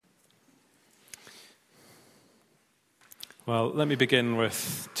Well, let me begin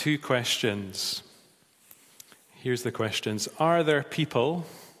with two questions. Here's the questions. Are there people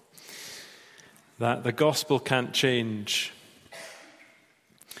that the gospel can't change?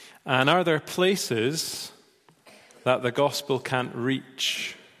 And are there places that the gospel can't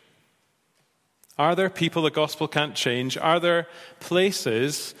reach? Are there people the gospel can't change? Are there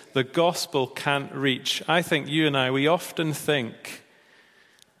places the gospel can't reach? I think you and I, we often think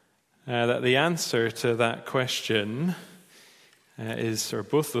that the answer to that question or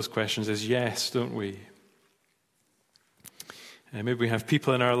both those questions is yes, don't we? Maybe we have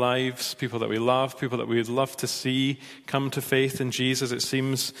people in our lives, people that we love, people that we would love to see come to faith in Jesus. It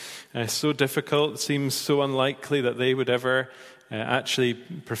seems so difficult, it seems so unlikely that they would ever actually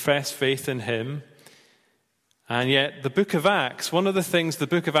profess faith in him. And yet the book of Acts, one of the things the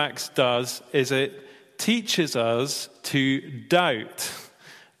book of Acts does is it teaches us to doubt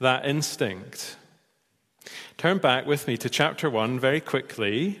that instinct. Turn back with me to chapter 1 very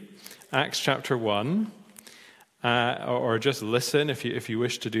quickly, Acts chapter 1. Or just listen if you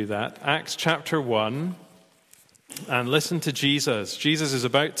wish to do that. Acts chapter 1, and listen to Jesus. Jesus is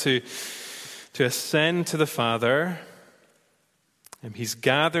about to ascend to the Father, and he's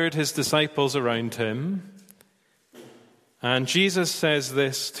gathered his disciples around him. And Jesus says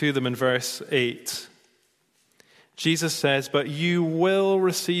this to them in verse 8. Jesus says, "But you will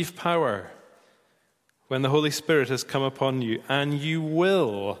receive power when the Holy Spirit has come upon you, and you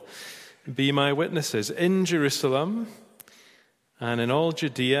will be my witnesses in Jerusalem and in all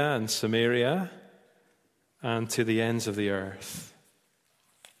Judea and Samaria and to the ends of the earth."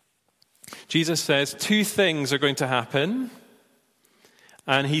 Jesus says two things are going to happen,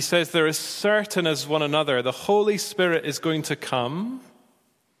 and he says they're as certain as one another. The Holy Spirit is going to come,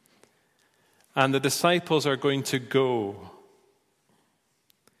 and the disciples are going to go.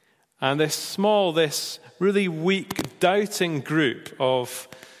 And this really weak, doubting group of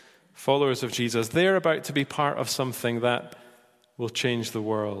followers of Jesus, they're about to be part of something that will change the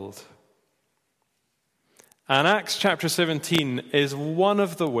world. And Acts chapter 17 is one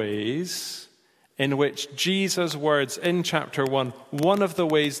of the ways in which Jesus' words in chapter 1, one of the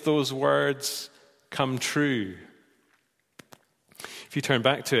ways those words come true. If you turn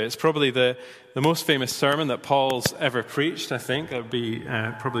back to it, it's probably the most famous sermon that Paul's ever preached, I think. That would be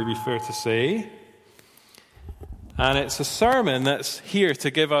probably be fair to say. And it's a sermon that's here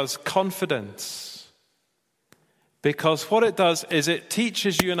to give us confidence. Because what it does is it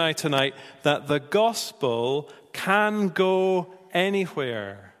teaches you and I tonight that the gospel can go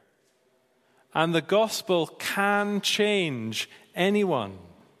anywhere. And the gospel can change anyone.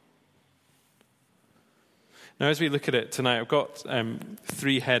 Now, as we look at it tonight, I've got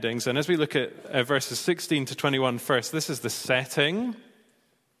three headings. And as we look at verses 16 to 21 first, this is the setting.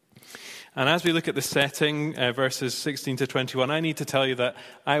 And as we look at the setting, verses 16 to 21, I need to tell you that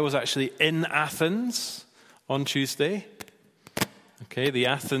I was actually in Athens on Tuesday. Okay, the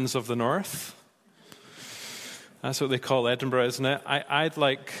Athens of the North. That's what they call Edinburgh, isn't it? I'd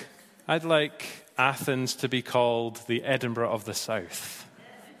like Athens to be called the Edinburgh of the South.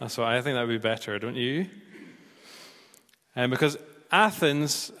 That's what I think that would be better, don't you? Because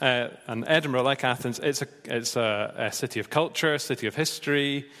Athens and Edinburgh, like Athens, it's a city of culture, a city of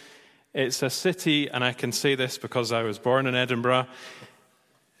history. It's a city, and I can say this because I was born in Edinburgh,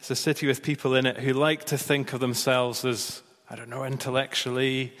 it's a city with people in it who like to think of themselves as,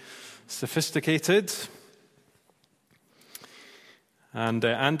 intellectually sophisticated. And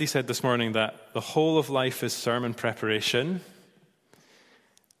Andy said this morning that the whole of life is sermon preparation.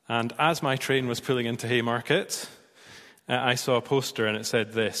 And as my train was pulling into Haymarket, I saw a poster and it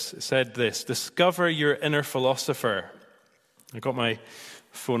said this, "Discover your inner philosopher." I got my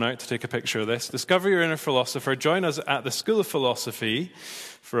phone out to take a picture of this. "Discover your inner philosopher. Join us at the School of Philosophy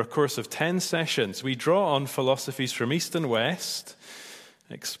for a course of 10 sessions. We draw on philosophies from East and West,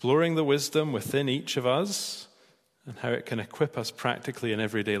 exploring the wisdom within each of us and how it can equip us practically in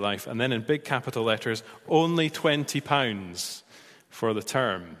everyday life." And then in big capital letters, only £20 for the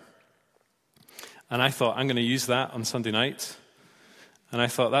term. And I thought, I'm going to use that on Sunday night. And I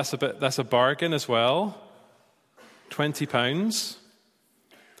thought, that's a bargain as well. £20.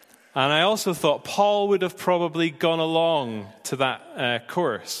 And I also thought Paul would have probably gone along to that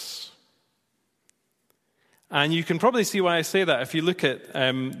course. And you can probably see why I say that if you look at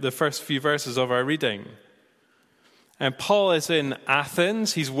the first few verses of our reading. And Paul is in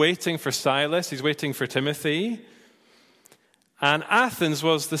Athens. He's waiting for Silas. He's waiting for Timothy. And Athens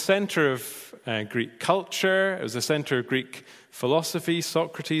was the center of Greek culture. It was the center of Greek philosophy,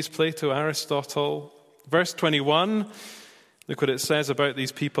 Socrates, Plato, Aristotle. Verse 21, look what it says about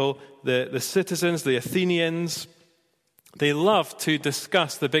these people. The citizens, the Athenians, They loved to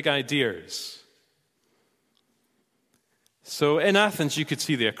discuss the big ideas. So in Athens, you could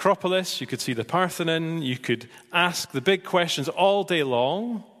see the Acropolis, you could see the Parthenon, you could ask the big questions all day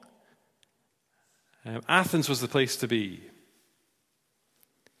long. Athens was the place to be.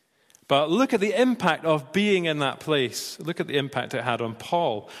 But look at the impact of being in that place. Look at the impact it had on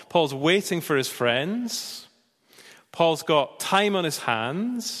Paul. Paul's waiting for his friends. Paul's got time on his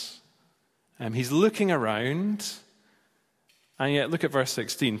hands. He's looking around. And yet, look at verse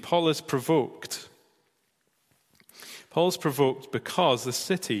 16. Paul is provoked. Paul's provoked because the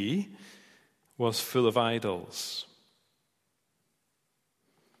city was full of idols.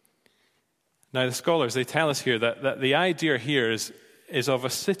 Now, the scholars, they tell us here that the idea here is of a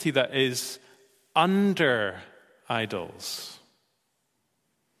city that is under idols.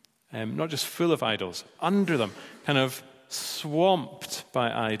 Not just full of idols, under them, kind of swamped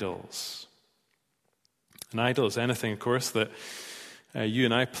by idols. An idol is anything, of course, that you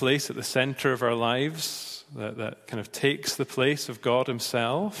and I place at the center of our lives, that kind of takes the place of God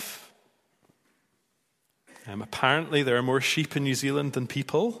himself. Apparently, there are more sheep in New Zealand than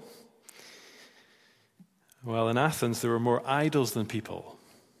people. Well, in Athens, there were more idols than people.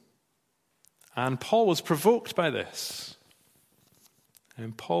 And Paul was provoked by this.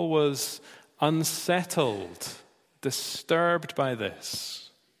 And Paul was unsettled, disturbed by this.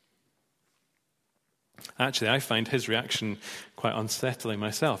 Actually, I find his reaction quite unsettling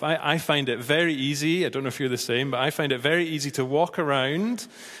myself. I find it very easy, I don't know if you're the same, but I find it very easy to walk around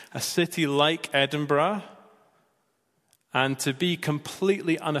a city like Edinburgh and to be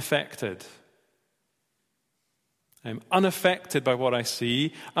completely unaffected. I'm unaffected by what I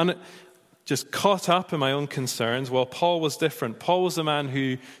see, just caught up in my own concerns. Well, Paul was different. Paul was a man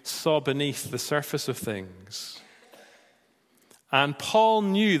who saw beneath the surface of things. And Paul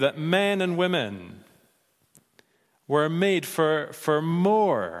knew that men and women were made for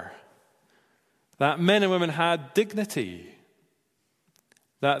more. That men and women had dignity.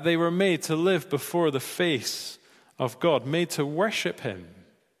 That they were made to live before the face of God, made to worship him.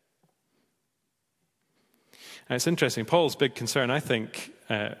 And it's interesting, Paul's big concern, I think,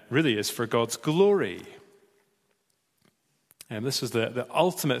 really is for God's glory. And this is the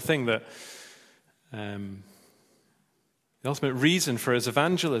ultimate thing the ultimate reason for his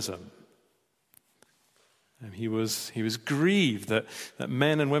evangelism. And he was grieved that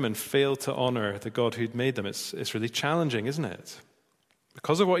men and women failed to honor the God who'd made them. It's really challenging, isn't it?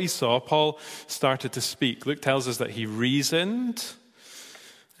 Because of what he saw, Paul started to speak. Luke tells us that he reasoned,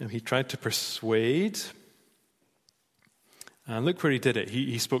 and he tried to persuade. And look where he did it.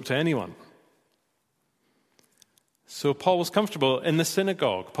 He spoke to anyone. So Paul was comfortable in the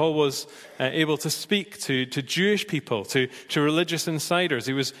synagogue. Paul was able to speak to Jewish people, to religious insiders.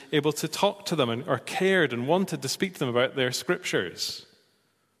 He was able to talk to them or cared and wanted to speak to them about their scriptures.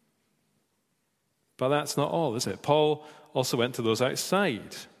 But that's not all, is it? Paul also went to those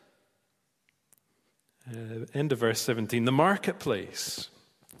outside. End of verse 17, the marketplace.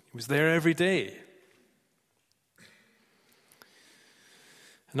 He was there every day.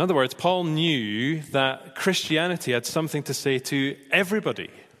 In other words, Paul knew that Christianity had something to say to everybody.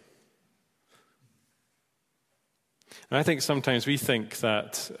 And I think sometimes we think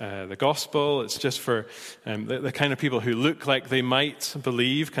that the gospel, it's just for the kind of people who look like they might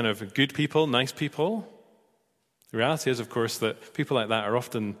believe, kind of good people, nice people. The reality is, of course, that people like that are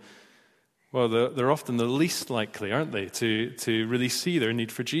often, well, they're often the least likely, aren't they, to really see their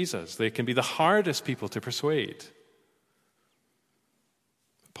need for Jesus. They can be the hardest people to persuade.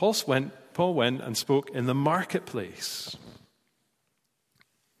 Paul went and spoke in the marketplace.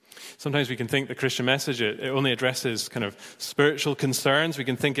 Sometimes we can think the Christian message, it only addresses kind of spiritual concerns. We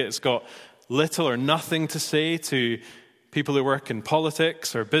can think it's got little or nothing to say to people who work in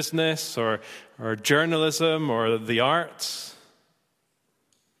politics or business or journalism or the arts.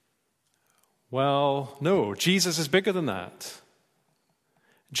 Well, no, Jesus is bigger than that.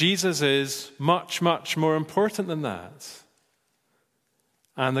 Jesus is much, much more important than that.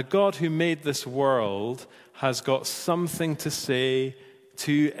 And the God who made this world has got something to say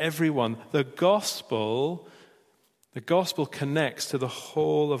to everyone. The gospel connects to the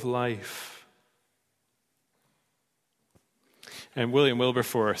whole of life. And William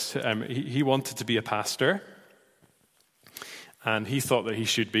Wilberforce, he wanted to be a pastor, and he thought that he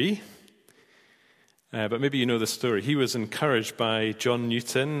should be. But maybe you know the story. He was encouraged by John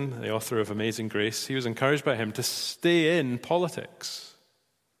Newton, the author of Amazing Grace. He was encouraged by him to stay in politics.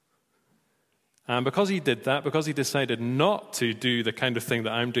 And because he did that, because he decided not to do the kind of thing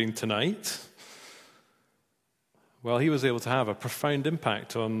that I'm doing tonight, well, he was able to have a profound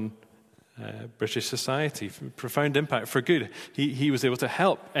impact on British society, profound impact for good. He was able to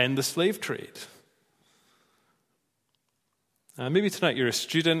help end the slave trade. Maybe tonight you're a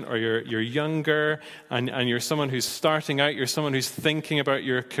student or you're younger and you're someone who's starting out, you're someone who's thinking about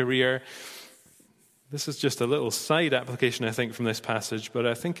your career. This is just a little side application, I think, from this passage, but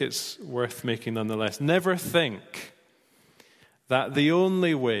I think it's worth making nonetheless. Never think that the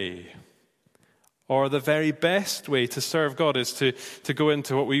only way or the very best way to serve God is to go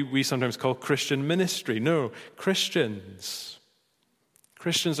into what we sometimes call Christian ministry. No, Christians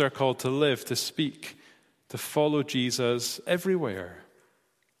are called to live, to speak, to follow Jesus everywhere.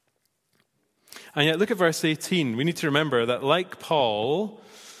 And yet, look at verse 18. We need to remember that, like Paul,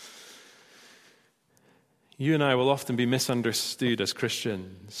 you and I will often be misunderstood as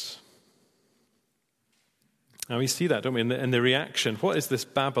Christians. Now we see that, don't we, in the reaction. What is this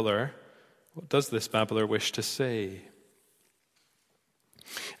babbler? What does this babbler wish to say?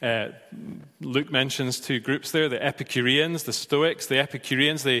 Luke mentions two groups there, the Epicureans, the Stoics. The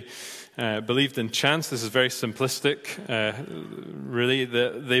Epicureans, they believed in chance. This is very simplistic, really.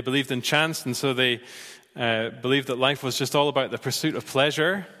 They believed in chance, and so they believed that life was just all about the pursuit of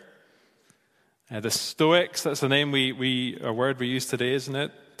pleasure. The Stoics, that's a name a word we use today, isn't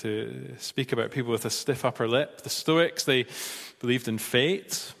it? To speak about people with a stiff upper lip. The Stoics, they believed in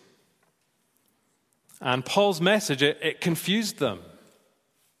fate. And Paul's message, it confused them.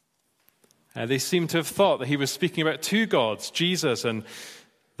 They seem to have thought that he was speaking about two gods, Jesus and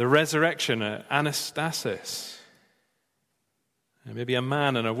the resurrection, anastasis. Maybe a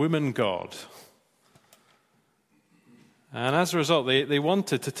man and a woman god. And as a result, they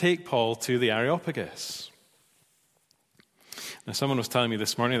wanted to take Paul to the Areopagus. Now, someone was telling me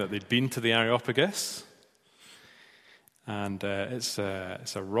this morning that they'd been to the Areopagus. And it's a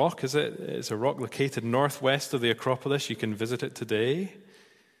rock, is it? It's a rock located northwest of the Acropolis. You can visit it today.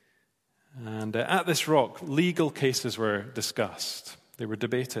 And at this rock, legal cases were discussed. They were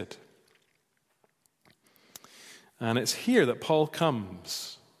debated. And it's here that Paul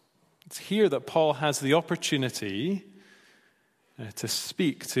comes. It's here that Paul has the opportunity to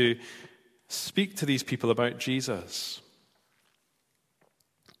speak to these people about Jesus.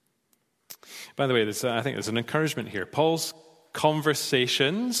 By the way, I think there's an encouragement here. Paul's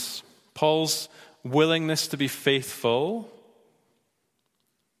conversations, Paul's willingness to be faithful,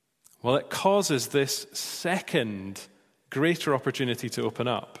 well, it causes this second greater opportunity to open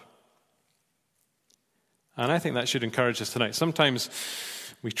up. And I think that should encourage us tonight. Sometimes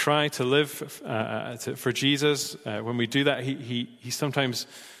we try to live for Jesus. When we do that, he sometimes,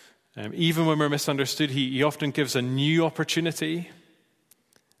 even when we're misunderstood, he often gives a new opportunity,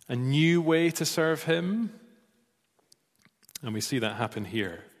 a new way to serve him. And we see that happen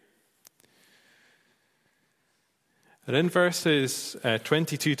here. And in verses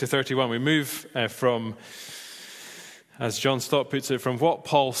 22 to 31, we move from, as John Stott puts it, from what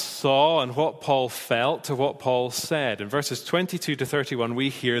Paul saw and what Paul felt to what Paul said. In verses 22 to 31, we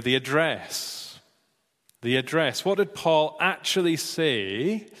hear the address. The address. What did Paul actually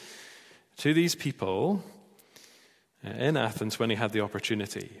say to these people in Athens when he had the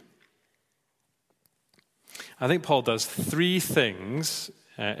opportunity? I think Paul does three things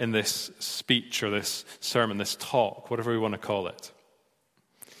in this speech or this sermon, this talk, whatever we want to call it.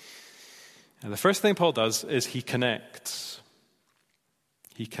 And the first thing Paul does is he connects.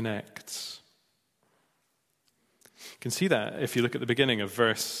 He connects. You can see that if you look at the beginning of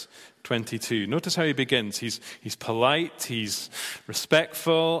verse 22. Notice how he begins. He's polite, he's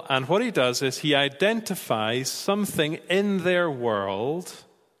respectful, and what he does is he identifies something in their world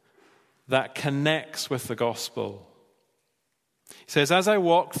that connects with the gospel. He says, as I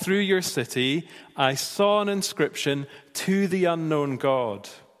walked through your city, I saw an inscription, to the unknown God.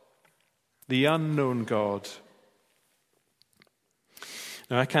 The unknown God.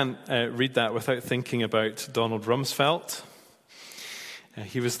 Now, I can't read that without thinking about Donald Rumsfeld.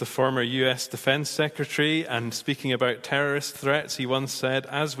 He was the former U.S. Defense Secretary, and speaking about terrorist threats, he once said,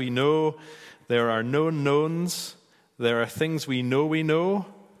 as we know, there are known knowns, there are things we know.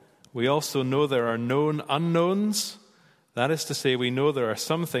 We also know there are known unknowns. That is to say, we know there are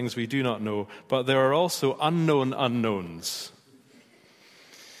some things we do not know, but there are also unknown unknowns.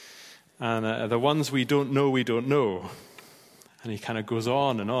 And the ones we don't know, we don't know. And he kind of goes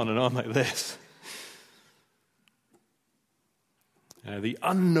on and on and on like this. The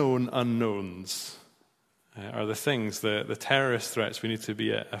unknown unknowns are the things, the terrorist threats we need to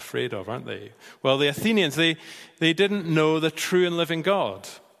be afraid of, aren't they? Well, the Athenians, they didn't know the true and living God.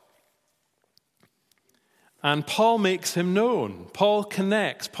 And Paul makes him known. Paul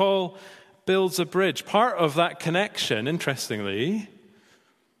connects. Paul builds a bridge. Part of that connection, interestingly,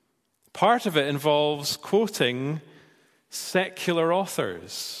 part of it involves quoting secular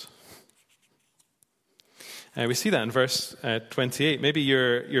authors. We see that in verse 28. Maybe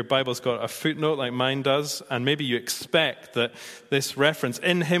your Bible's got a footnote like mine does, and maybe you expect that this reference,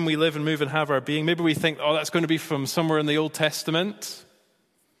 in him we live and move and have our being, maybe we think, oh, that's going to be from somewhere in the Old Testament.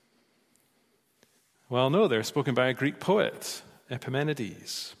 Well, no, they're spoken by a Greek poet,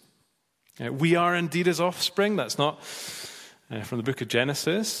 Epimenides. We are indeed his offspring. That's not from the book of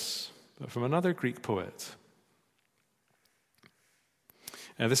Genesis, but from another Greek poet.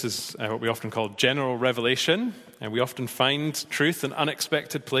 This is what we often call general revelation, and we often find truth in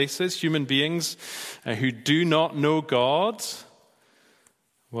unexpected places. Human beings who do not know God,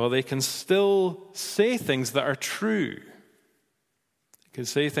 well, they can still say things that are true. They can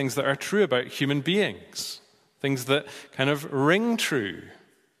say things that are true about human beings, things that kind of ring true.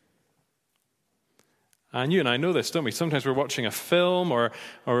 And you and I know this, don't we? Sometimes we're watching a film or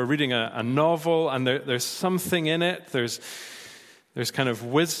we're reading a novel, and there's something in it. There's kind of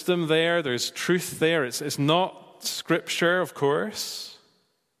wisdom there. There's truth there. It's not scripture, of course.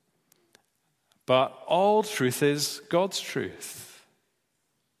 But all truth is God's truth.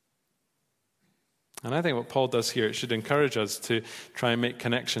 And I think what Paul does here, it should encourage us to try and make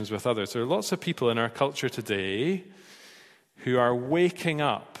connections with others. There are lots of people in our culture today who are waking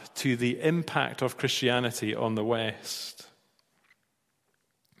up to the impact of Christianity on the West.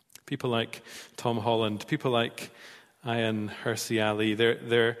 People like Tom Holland, people like Ayaan Hirsi Ali,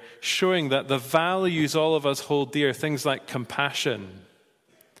 they're showing that the values all of us hold dear, things like compassion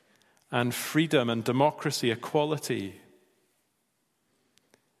and freedom and democracy, equality,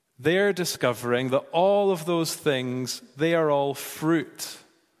 they're discovering that all of those things, they are all fruit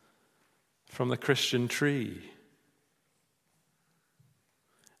from the Christian tree.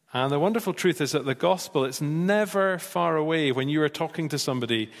 And the wonderful truth is that the gospel, it's never far away when you are talking to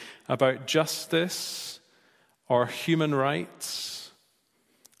somebody about justice or human rights,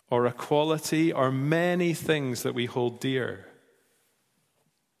 or equality, or many things that we hold dear.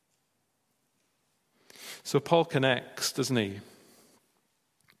 So Paul connects, doesn't he?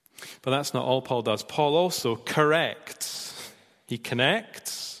 But that's not all Paul does. Paul also corrects. He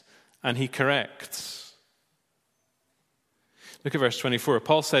connects and he corrects. Look at verse 24.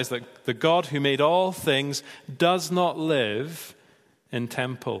 Paul says that the God who made all things does not live in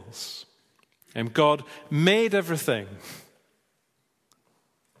temples. And God made everything.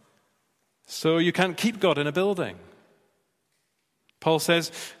 So you can't keep God in a building. Paul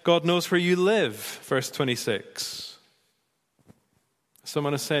says God knows where you live, verse 26.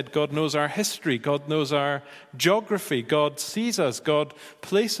 Someone has said God knows our history, God knows our geography, God sees us, God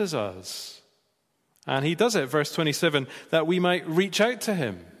places us. And he does it, verse 27, that we might reach out to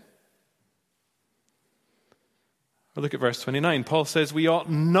him. Or look at verse 29. Paul says we ought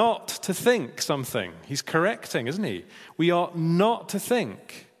not to think something. He's correcting, isn't he? We ought not to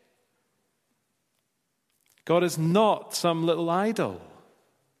think. God is not some little idol.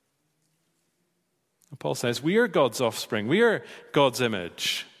 And Paul says we are God's offspring. We are God's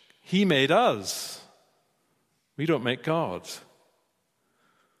image. He made us. We don't make God.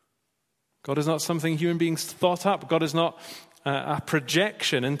 God is not something human beings thought up. God is not a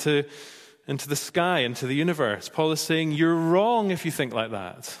projection into the sky, into the universe. Paul is saying, you're wrong if you think like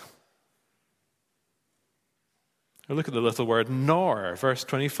that. Or look at the little word nor, verse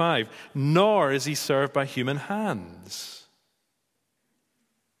 25. Nor is he served by human hands.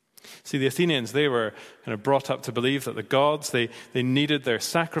 See, the Athenians, they were kind of brought up to believe that the gods, they needed their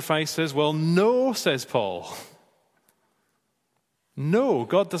sacrifices. Well, no, says Paul. No,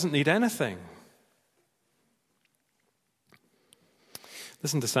 God doesn't need anything.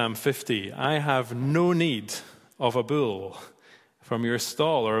 Listen to Psalm 50. I have no need of a bull from your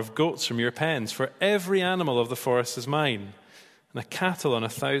stall or of goats from your pens, for every animal of the forest is mine, and the cattle on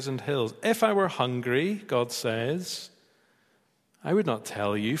 1,000 hills. If I were hungry, God says, I would not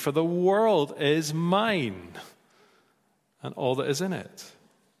tell you, for the world is mine and all that is in it.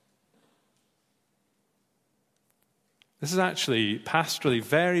 This is actually pastorally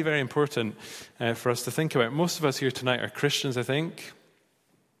very, very important for us to think about. Most of us here tonight are Christians, I think.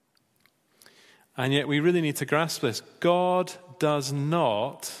 And yet we really need to grasp this. God does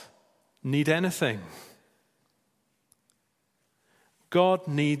not need anything. God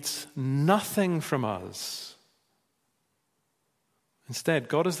needs nothing from us. Instead,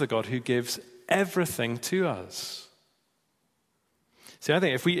 God is the God who gives everything to us. See, I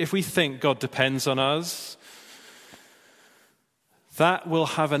think if we think God depends on us, that will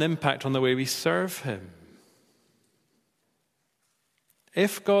have an impact on the way we serve him.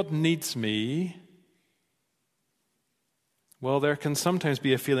 If God needs me, Well, there can sometimes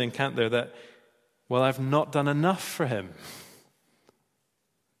be a feeling, can't there, that, well, I've not done enough for him.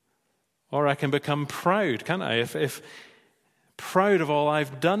 Or I can become proud, can't I? If proud of all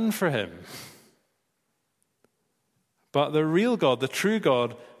I've done for him. But the real God, the true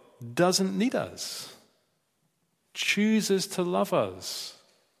God, doesn't need us. Chooses to love us.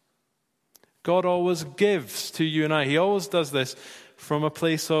 God always gives to you and I. He always does this from a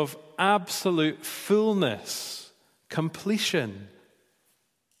place of absolute fullness, completion.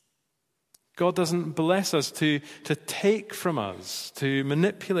 God doesn't bless us to take from us, to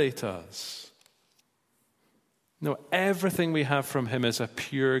manipulate us. No, everything we have from him is a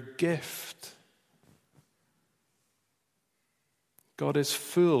pure gift. God is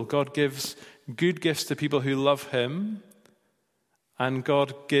full. God gives good gifts to people who love him, and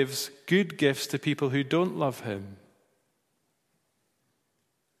God gives good gifts to people who don't love him.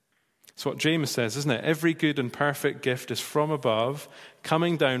 It's what James says, isn't it? Every good and perfect gift is from above,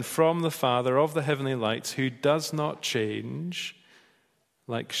 coming down from the Father of the heavenly lights, who does not change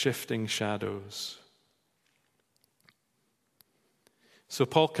like shifting shadows. So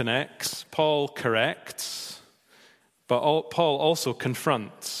Paul corrects, but Paul also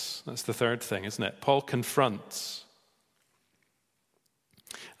confronts. That's the third thing, isn't it? Paul confronts.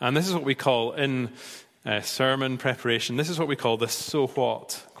 And this is what we call, in sermon preparation, this is what we call the so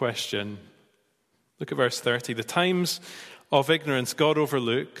what question. Look at verse 30. The times of ignorance God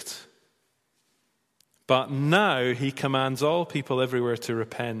overlooked, but now he commands all people everywhere to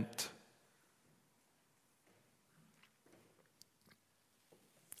repent.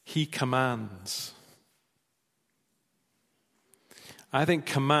 He commands. I think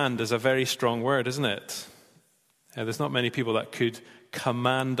command is a very strong word, isn't it? There's not many people that could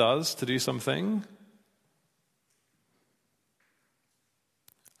command us to do something.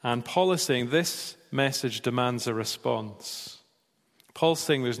 And Paul is saying this message demands a response. Paul's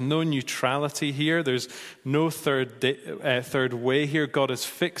saying there's no neutrality here. There's no third way here. God has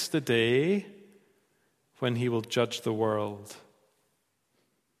fixed a day when he will judge the world.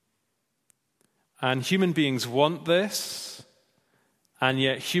 And human beings want this, and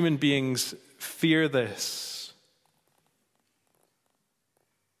yet human beings fear this.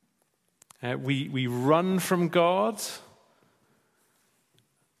 We run from God,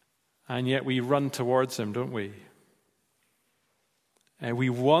 and yet we run towards him, don't we?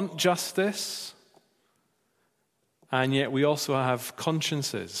 We want justice, and yet we also have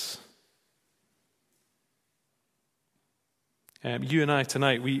consciences. You and I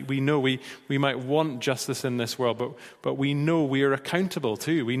tonight, we know we might want justice in this world, but we know we are accountable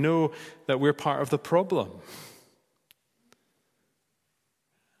too. We know that we're part of the problem.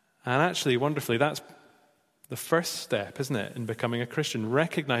 And actually, wonderfully, that's the first step, isn't it, in becoming a Christian,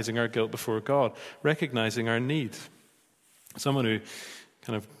 recognizing our guilt before God, recognizing our need. Someone who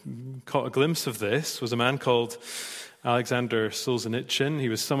kind of caught a glimpse of this was a man called Alexander Solzhenitsyn. He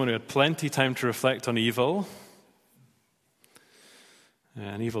was someone who had plenty of time to reflect on evil,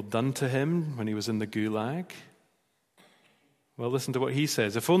 and evil done to him when he was in the gulag. Well, listen to what he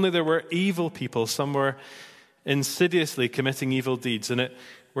says. If only there were evil people somewhere insidiously committing evil deeds, and it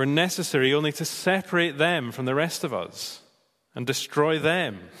were necessary only to separate them from the rest of us and destroy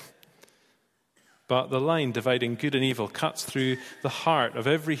them. But the line dividing good and evil cuts through the heart of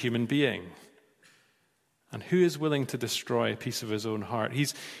every human being. And who is willing to destroy a piece of his own heart?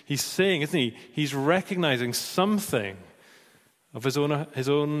 He's saying, isn't he? He's recognizing something of his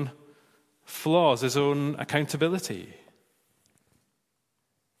own flaws, his own accountability.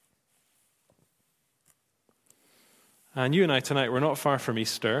 And you and I tonight, we're not far from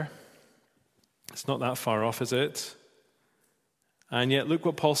Easter. It's not that far off, is it? And yet look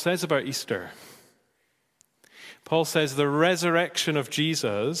what Paul says about Easter. Paul says the resurrection of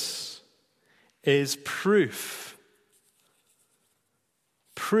Jesus is proof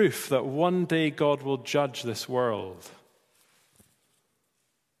that one day God will judge this world.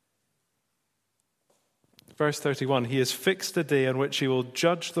 Verse 31, he has fixed a day on which he will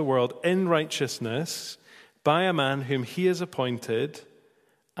judge the world in righteousness by a man whom he has appointed,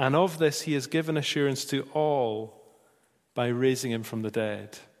 and of this he has given assurance to all by raising him from the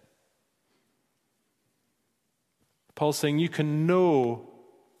dead. Paul's saying you can know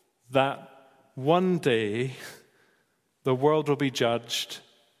that one day the world will be judged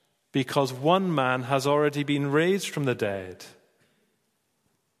because one man has already been raised from the dead.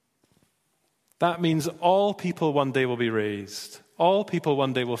 That means all people one day will be raised. All people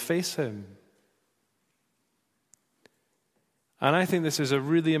one day will face him. And I think this is a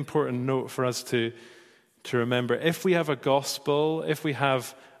really important note for us to remember. If we have a gospel, if we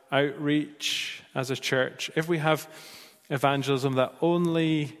have outreach as a church, if we have evangelism that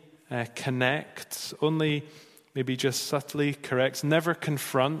only connects, only maybe just subtly corrects, never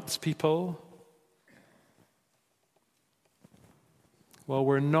confronts people, well,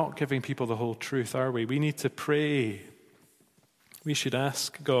 we're not giving people the whole truth, are we? We need to pray. We should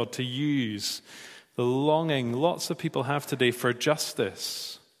ask God to use the longing lots of people have today for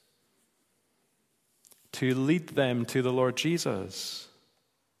justice to lead them to the Lord Jesus.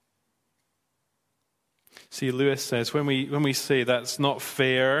 See, Lewis says, when we say that's not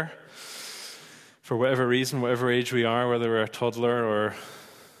fair, for whatever reason, whatever age we are, whether we're a toddler or,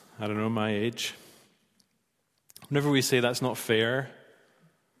 I don't know, my age, whenever we say that's not fair,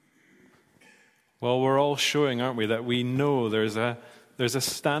 well, we're all showing, aren't we, that we know there's a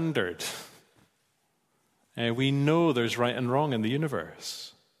standard. We know there's right and wrong in the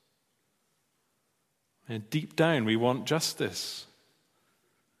universe. And deep down, we want justice.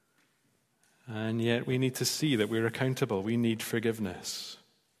 And yet we need to see that we're accountable. We need forgiveness.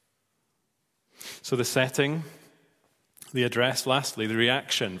 So the setting, the address, lastly, the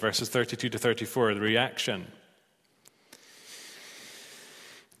reaction, verses 32 to 34, the reaction.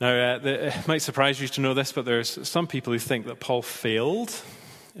 Now, it might surprise you to know this, but there's some people who think that Paul failed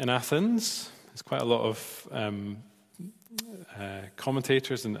in Athens. There's quite a lot of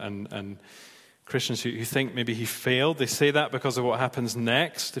commentators and Christians who think maybe he failed. They say that because of what happens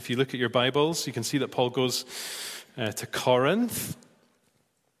next. If you look at your Bibles, you can see that Paul goes to Corinth.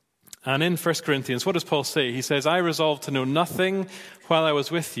 And in 1 Corinthians, what does Paul say? He says, I resolved to know nothing while I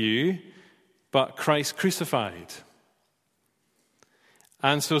was with you but Christ crucified.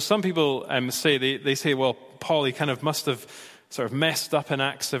 And so some people say, they say, well, Paul, he kind of must have sort of messed up in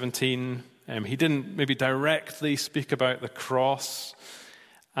Acts 17. He didn't maybe directly speak about the cross.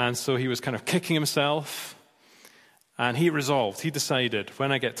 And so he was kind of kicking himself. And he decided,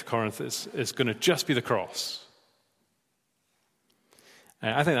 when I get to Corinth, it's going to just be the cross.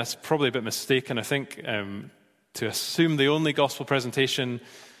 I think that's probably a bit mistaken. I think to assume the only gospel presentation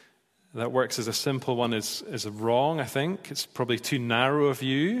that works as a simple one is wrong, I think. It's probably too narrow a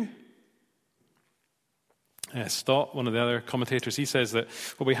view. Stott, one of the other commentators, he says that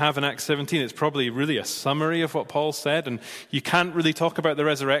what we have in Acts 17 is probably really a summary of what Paul said, and you can't really talk about the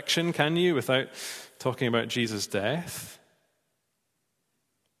resurrection, can you, without talking about Jesus' death?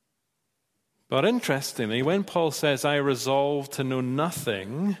 But interestingly, when Paul says, I resolve to know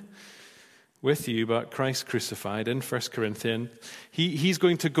nothing with you but Christ crucified in 1 Corinthians, he's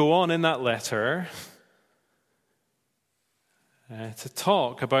going to go on in that letter to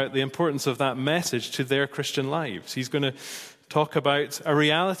talk about the importance of that message to their Christian lives. He's going to talk about a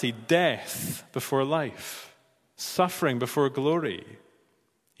reality, death before life, suffering before glory.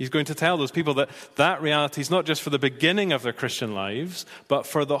 He's going to tell those people that reality is not just for the beginning of their Christian lives, but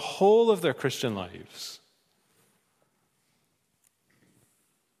for the whole of their Christian lives.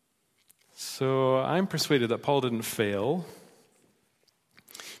 So I'm persuaded that Paul didn't fail,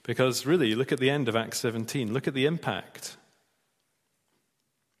 because really, look at the end of Acts 17. Look at the impact.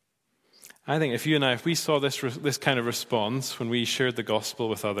 I think if you and I, if we saw this kind of response when we shared the gospel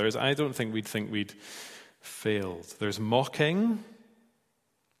with others, I don't think we'd failed. There's mocking.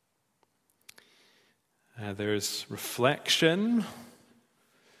 There's reflection.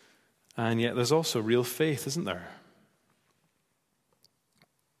 And yet there's also real faith, isn't there?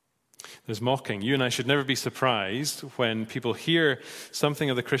 There's mocking. You and I should never be surprised when people hear something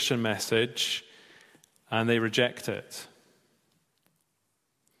of the Christian message and they reject it.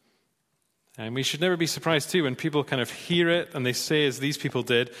 And we should never be surprised, too, when people kind of hear it and they say, as these people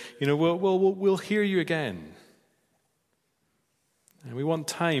did, we'll hear you again. And we want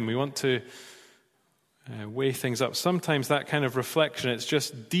time. We want to weigh things up. Sometimes that kind of reflection, it's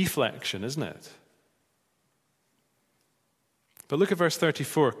just deflection, isn't it? But look at verse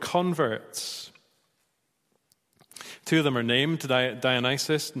 34, converts. Two of them are named,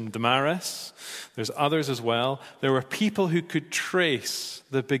 Dionysius and Damaris. There's others as well. There were people who could trace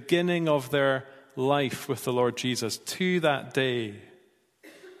the beginning of their life with the Lord Jesus to that day.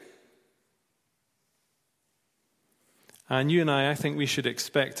 And you and I think we should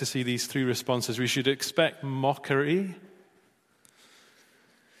expect to see these three responses. We should expect mockery.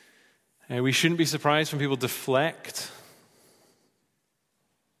 We shouldn't be surprised when people deflect.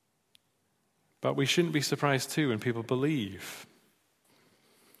 But we shouldn't be surprised, too, when people believe.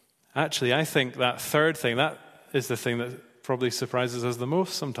 Actually, I think that third thing, that is the thing that probably surprises us the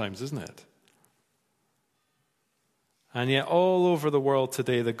most sometimes, isn't it? And yet all over the world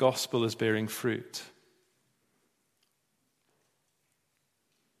today, the gospel is bearing fruit.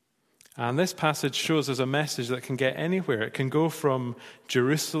 And this passage shows us a message that can get anywhere. It can go from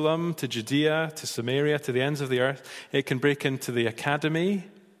Jerusalem to Judea to Samaria to the ends of the earth. It can break into the academy,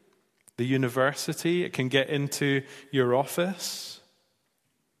 the university. It can get into your office.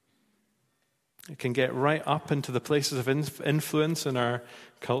 It can get right up into the places of influence in our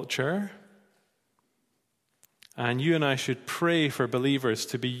culture. And you and I should pray for believers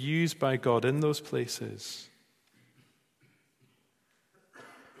to be used by God in those places.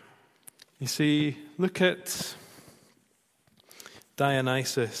 You see, look at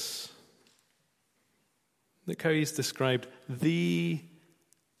Dionysus. Look how he's described, the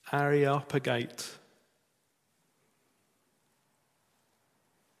Areopagite.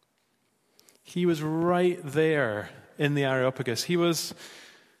 He was right there in the Areopagus. He was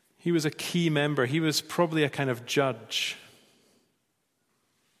a key member. He was probably a kind of judge.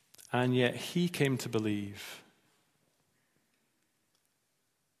 And yet he came to believe.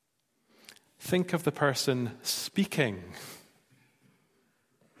 Think of the person speaking.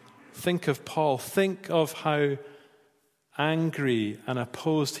 Think of Paul. Think of how angry and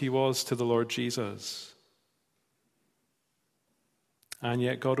opposed he was to the Lord Jesus. And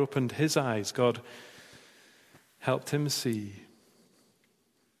yet God opened his eyes. God helped him see.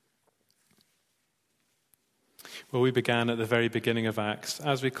 Well, we began at the very beginning of Acts.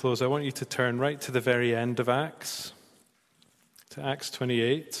 As we close, I want you to turn right to the very end of Acts, to Acts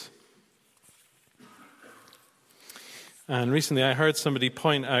 28. And recently I heard somebody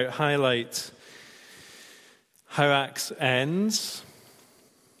highlight how Acts ends.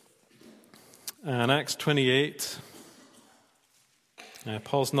 And Acts 28,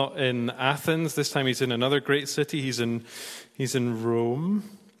 Paul's not in Athens. This time he's in another great city. He's in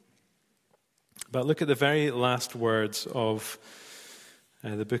Rome. But look at the very last words of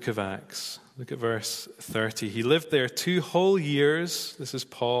the book of Acts. Look at verse 30. He lived there 2 whole years, this is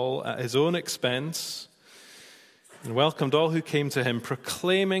Paul, at his own expense, and welcomed all who came to him,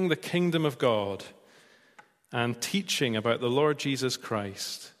 proclaiming the kingdom of God and teaching about the Lord Jesus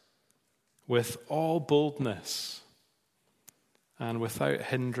Christ with all boldness and without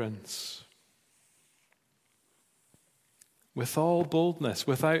hindrance. With all boldness,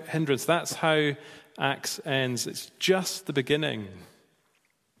 without hindrance. That's how Acts ends. It's just the beginning.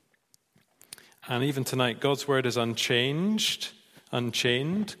 And even tonight, God's word is unchained.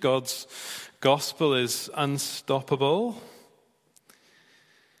 God's gospel is unstoppable.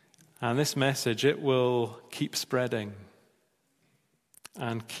 And this message, it will keep spreading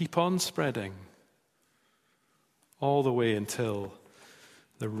and keep on spreading all the way until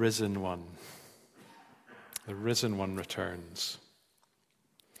the risen one returns.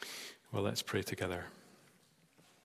 Well, let's pray together.